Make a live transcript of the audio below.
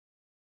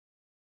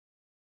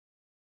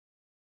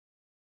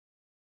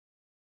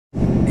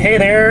Hey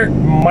there,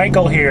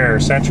 Michael here,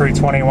 Century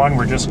 21.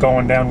 We're just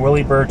going down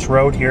Willie Birch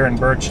Road here in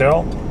Birch Hill,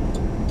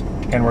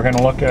 and we're going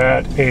to look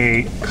at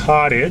a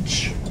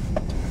cottage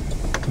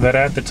that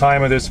at the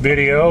time of this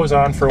video is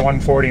on for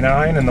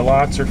 $149 and the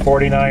lots are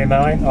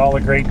 $49.9, all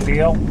a great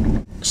deal.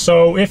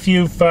 So if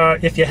you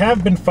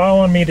have been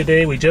following me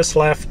today, we just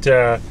left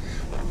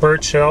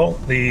Birch Hill,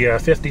 the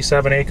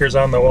 57 acres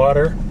on the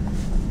water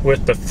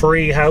with the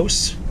free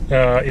house.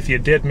 If you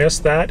did miss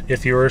that,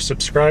 if you were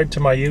subscribed to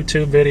my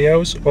YouTube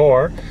videos,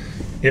 or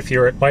if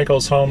you're at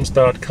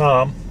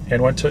michaelshomes.com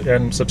and went to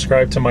and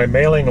subscribed to my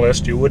mailing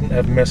list, you wouldn't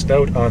have missed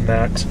out on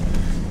that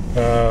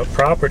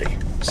property.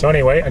 So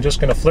anyway, I'm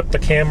just going to flip the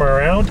camera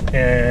around,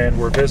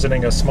 and we're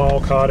visiting a small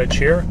cottage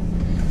here.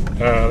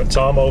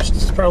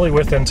 It's probably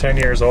within 10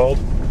 years old,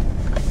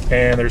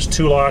 and there's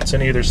 2 lots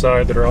on either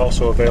side that are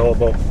also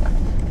available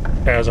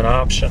as an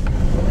option.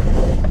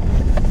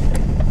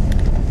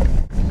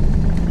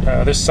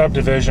 This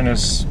subdivision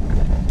is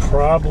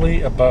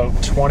probably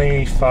about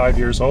 25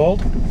 years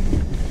old,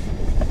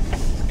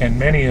 and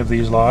many of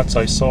these lots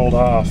I sold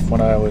off when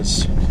I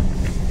was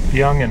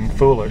young and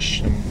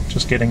foolish and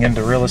just getting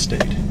into real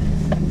estate.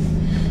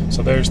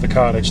 So there's the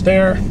cottage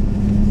there.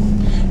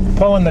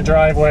 Pull in the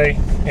driveway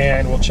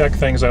and we'll check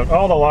things out.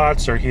 All the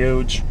lots are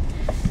huge.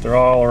 They're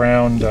all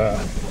around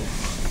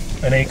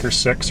an acre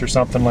 6 or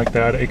something like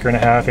that, acre and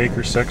a half,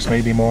 acre 6,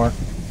 maybe more.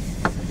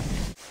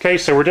 Okay,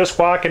 so we're just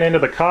walking into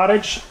the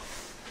cottage.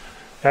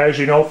 As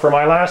you know from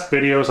my last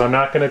videos, I'm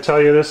not going to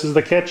tell you this is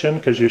the kitchen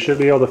because you should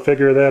be able to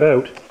figure that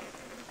out.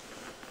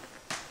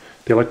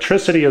 The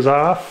electricity is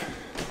off,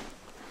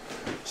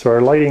 so our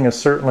lighting is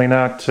certainly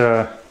not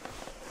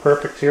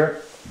perfect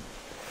here.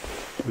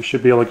 We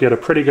should be able to get a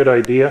pretty good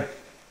idea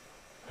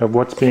of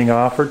what's being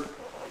offered.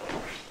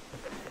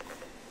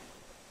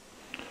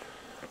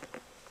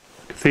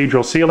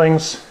 Cathedral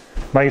ceilings,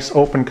 nice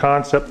open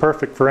concept,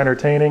 perfect for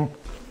entertaining.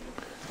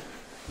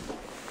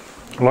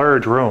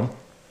 Large room.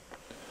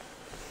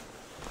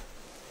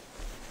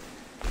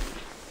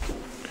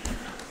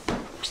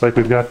 Looks like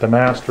we've got the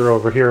master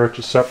over here, which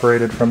is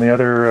separated from the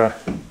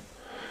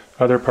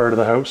other part of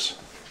the house.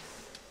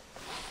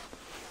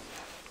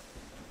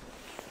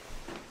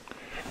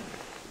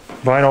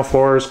 Vinyl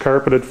floors,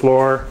 carpeted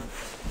floor.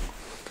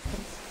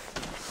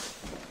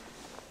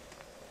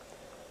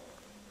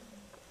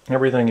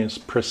 Everything is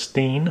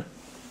pristine.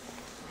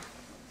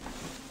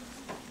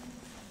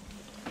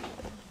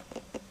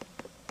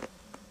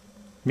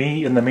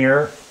 Me in the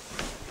mirror.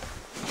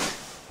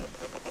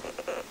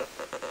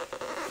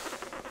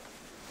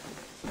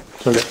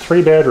 So we've got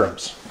 3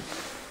 bedrooms.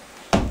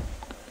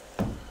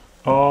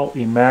 All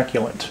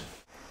immaculate.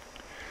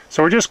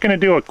 So we're just going to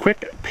do a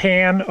quick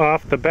pan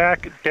off the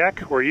back deck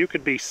where you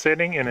could be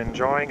sitting and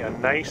enjoying a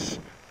nice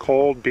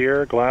cold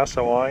beer, glass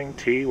of wine,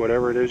 tea,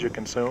 whatever it is you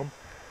consume.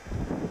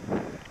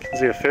 You can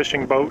see a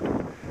fishing boat.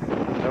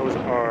 Those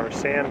are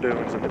sand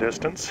dunes in the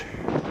distance.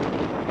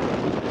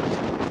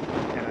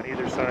 And on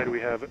either side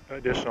we have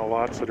additional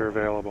lots that are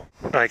available.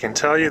 I can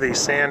tell you these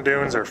sand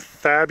dunes are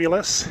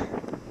fabulous,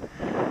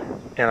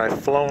 and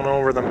I've flown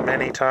over them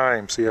many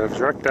times. So you have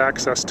direct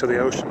access to the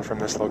ocean from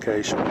this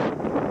location.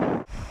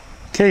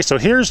 Okay, so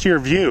here's your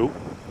view,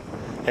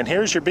 and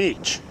here's your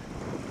beach.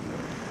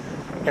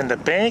 And the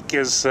bank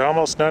is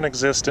almost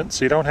non-existent,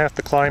 so you don't have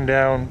to climb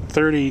down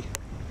 30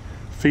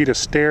 feet of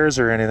stairs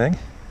or anything.